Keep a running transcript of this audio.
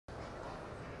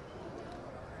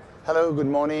Hello, good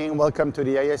morning. Welcome to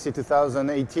the ISE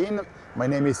 2018. My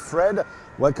name is Fred.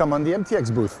 Welcome on the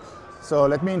MTX booth. So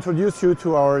let me introduce you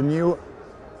to our new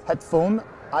headphone,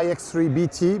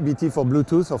 iX3BT, BT for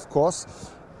Bluetooth, of course.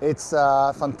 It's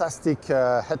a fantastic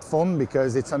headphone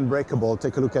because it's unbreakable.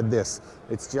 Take a look at this.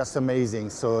 It's just amazing,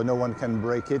 so no one can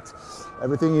break it.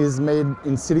 Everything is made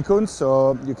in silicone,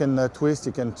 so you can twist,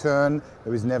 you can turn.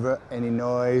 There is never any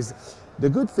noise. The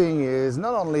good thing is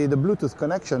not only the Bluetooth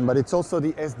connection, but it's also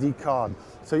the SD card.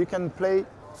 So you can play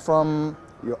from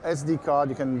your SD card,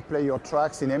 you can play your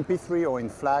tracks in MP3 or in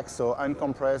FLAC, so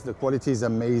uncompressed. The quality is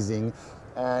amazing.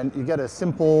 And you get a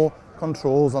simple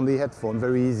controls on the headphone,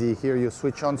 very easy. Here you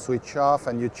switch on, switch off,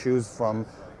 and you choose from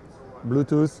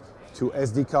Bluetooth to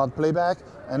SD card playback.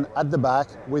 And at the back,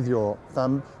 with your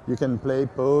thumb, you can play,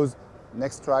 pause,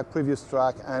 next track, previous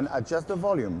track, and adjust the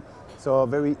volume. So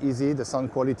very easy. The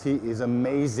sound quality is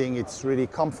amazing. It's really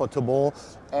comfortable,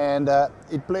 and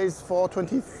it plays for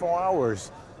 24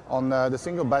 hours on the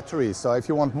single battery. So if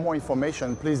you want more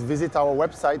information, please visit our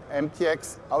website,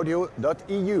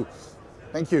 mtxaudio.eu.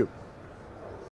 Thank you.